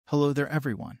Hello there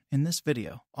everyone. In this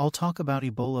video, I'll talk about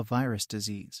Ebola virus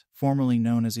disease, formerly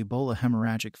known as Ebola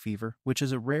hemorrhagic fever, which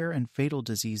is a rare and fatal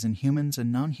disease in humans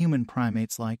and non-human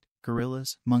primates like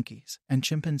gorillas, monkeys, and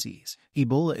chimpanzees.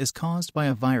 Ebola is caused by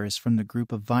a virus from the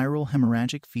group of viral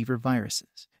hemorrhagic fever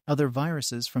viruses. Other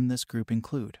viruses from this group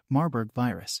include Marburg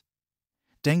virus,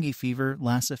 dengue fever,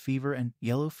 Lassa fever, and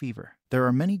yellow fever. There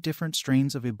are many different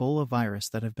strains of Ebola virus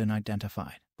that have been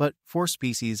identified, but 4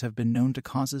 species have been known to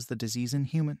cause the disease in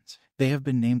humans. They have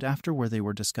been named after where they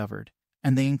were discovered,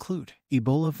 and they include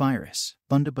Ebola virus,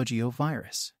 Bundibugyo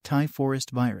virus, Taï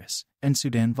Forest virus, and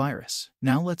Sudan virus.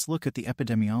 Now let's look at the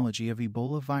epidemiology of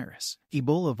Ebola virus.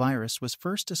 Ebola virus was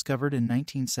first discovered in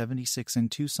 1976 in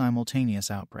 2 simultaneous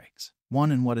outbreaks.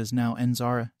 One in what is now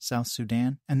Zaire, South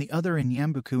Sudan, and the other in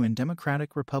Yambuku in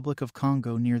Democratic Republic of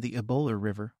Congo near the Ebola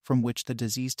River, from which the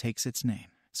disease takes its name.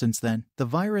 Since then, the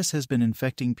virus has been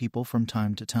infecting people from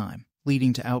time to time,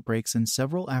 leading to outbreaks in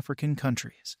several African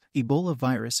countries. Ebola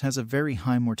virus has a very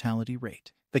high mortality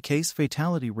rate. The case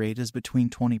fatality rate is between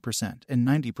 20% and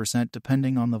 90%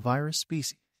 depending on the virus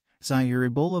species. Zaire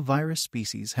Ebola virus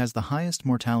species has the highest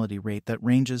mortality rate that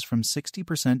ranges from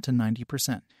 60% to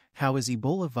 90%. How is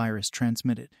Ebola virus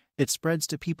transmitted? It spreads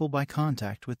to people by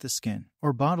contact with the skin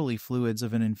or bodily fluids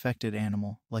of an infected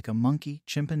animal, like a monkey,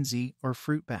 chimpanzee, or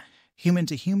fruit bat.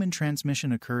 Human-to-human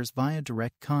transmission occurs via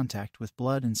direct contact with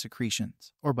blood and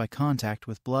secretions, or by contact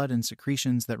with blood and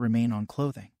secretions that remain on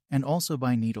clothing, and also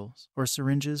by needles or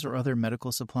syringes or other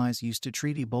medical supplies used to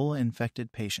treat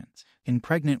Ebola-infected patients. In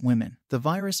pregnant women, the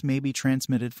virus may be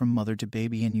transmitted from mother to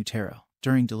baby in utero,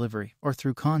 during delivery, or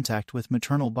through contact with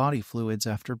maternal body fluids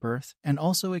after birth, and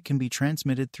also it can be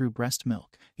transmitted through breast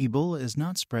milk. Ebola is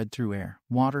not spread through air,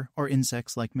 water, or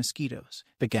insects like mosquitoes.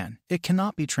 Again, it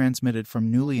cannot be transmitted from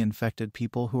newly infected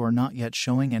people who are not yet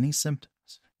showing any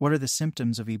symptoms. What are the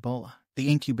symptoms of Ebola?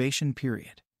 The incubation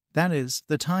period, that is,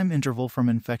 the time interval from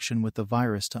infection with the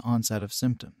virus to onset of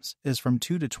symptoms, is from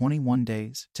 2 to 21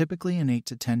 days, typically in 8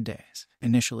 to 10 days.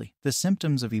 Initially, the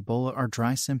symptoms of Ebola are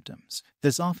dry symptoms.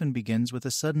 This often begins with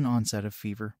a sudden onset of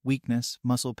fever, weakness,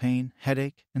 muscle pain,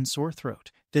 headache, and sore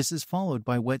throat. This is followed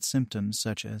by wet symptoms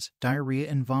such as diarrhea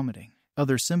and vomiting.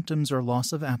 Other symptoms are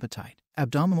loss of appetite,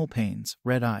 abdominal pains,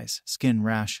 red eyes, skin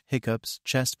rash, hiccups,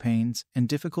 chest pains, and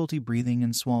difficulty breathing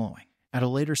and swallowing. At a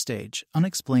later stage,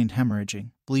 unexplained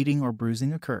hemorrhaging, bleeding or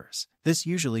bruising occurs. This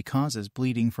usually causes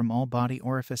bleeding from all body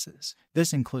orifices.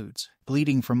 This includes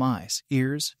bleeding from eyes,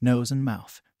 ears, nose, and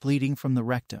mouth, bleeding from the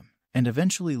rectum, and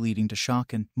eventually leading to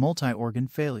shock and multi-organ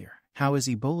failure. How is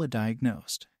Ebola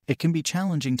diagnosed? It can be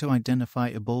challenging to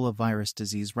identify Ebola virus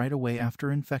disease right away after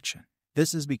infection.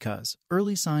 This is because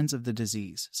early signs of the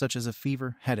disease, such as a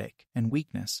fever, headache, and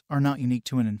weakness, are not unique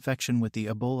to an infection with the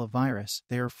Ebola virus.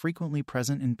 They are frequently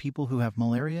present in people who have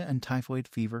malaria and typhoid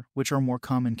fever, which are more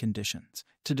common conditions.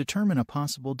 To determine a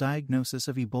possible diagnosis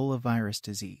of Ebola virus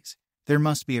disease, there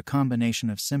must be a combination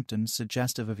of symptoms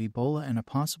suggestive of Ebola and a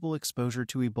possible exposure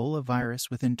to Ebola virus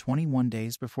within 21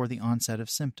 days before the onset of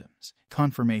symptoms.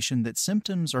 Confirmation that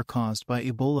symptoms are caused by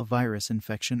Ebola virus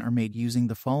infection are made using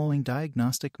the following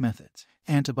diagnostic methods: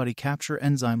 antibody capture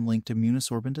enzyme-linked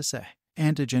immunosorbent assay,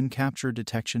 antigen capture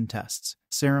detection tests,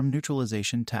 serum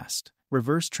neutralization test,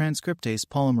 reverse transcriptase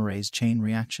polymerase chain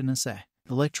reaction assay,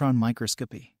 electron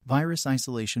microscopy, virus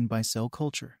isolation by cell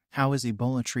culture. How is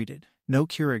Ebola treated? No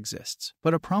cure exists,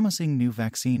 but a promising new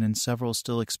vaccine and several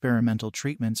still experimental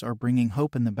treatments are bringing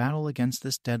hope in the battle against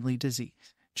this deadly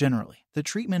disease. Generally, the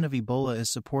treatment of Ebola is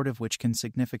supportive, which can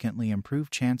significantly improve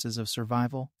chances of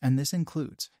survival, and this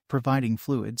includes providing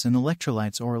fluids and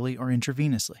electrolytes orally or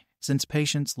intravenously. Since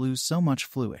patients lose so much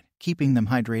fluid, keeping them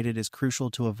hydrated is crucial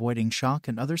to avoiding shock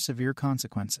and other severe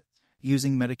consequences.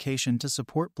 Using medication to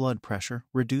support blood pressure,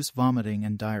 reduce vomiting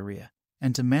and diarrhea,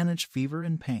 and to manage fever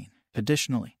and pain.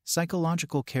 Additionally,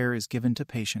 psychological care is given to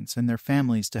patients and their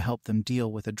families to help them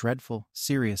deal with a dreadful,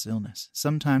 serious illness,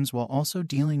 sometimes while also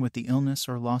dealing with the illness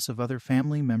or loss of other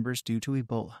family members due to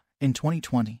Ebola. In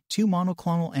 2020, 2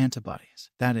 monoclonal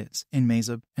antibodies, that is,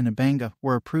 Imazib and Ebanga,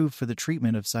 were approved for the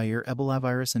treatment of Zaire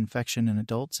ebolavirus infection in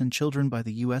adults and children by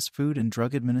the U.S. Food and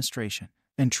Drug Administration,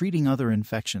 and treating other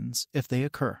infections if they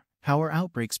occur. How are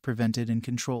outbreaks prevented and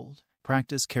controlled?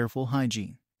 Practice careful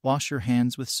hygiene. Wash your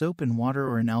hands with soap and water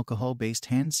or an alcohol-based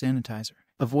hand sanitizer.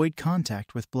 Avoid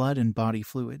contact with blood and body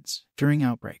fluids. During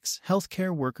outbreaks, healthcare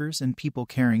workers and people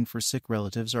caring for sick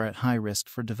relatives are at high risk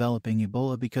for developing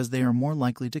Ebola because they are more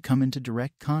likely to come into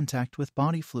direct contact with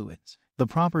body fluids. The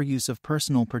proper use of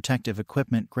personal protective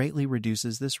equipment greatly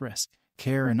reduces this risk.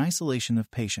 Care and isolation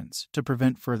of patients to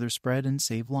prevent further spread and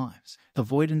save lives.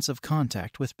 Avoidance of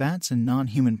contact with bats and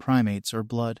non-human primates or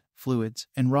blood, fluids,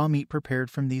 and raw meat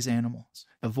prepared from these animals.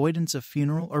 avoidance of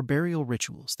funeral or burial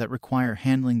rituals that require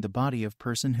handling the body of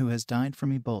person who has died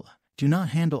from Ebola. Do not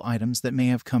handle items that may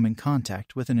have come in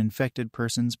contact with an infected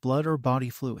person's blood or body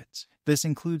fluids. This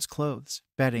includes clothes,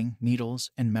 bedding, needles,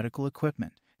 and medical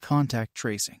equipment. Contact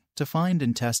tracing, to find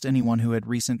and test anyone who had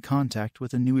recent contact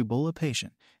with a new Ebola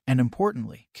patient. And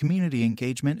importantly, community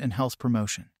engagement and health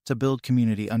promotion, to build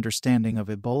community understanding of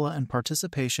Ebola and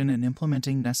participation in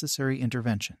implementing necessary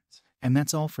interventions. And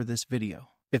that's all for this video.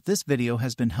 If this video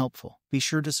has been helpful, be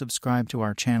sure to subscribe to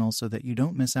our channel so that you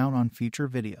don't miss out on future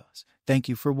videos. Thank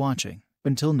you for watching.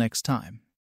 Until next time.